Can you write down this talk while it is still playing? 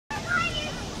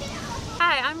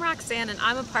Hi, I'm Roxanne and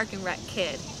I'm a park and rec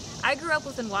kid. I grew up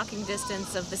within walking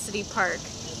distance of the city park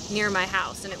near my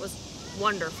house and it was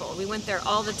wonderful. We went there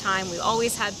all the time. We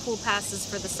always had pool passes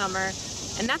for the summer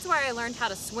and that's where I learned how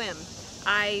to swim.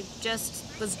 I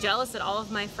just was jealous that all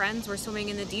of my friends were swimming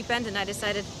in the deep end and I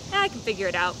decided, I can figure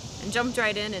it out, and jumped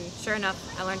right in, and sure enough,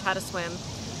 I learned how to swim.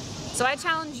 So I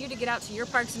challenge you to get out to your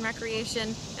parks and recreation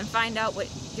and find out what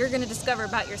you're going to discover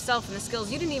about yourself and the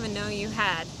skills you didn't even know you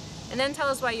had. And then tell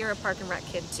us why you're a park and rec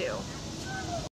kid too.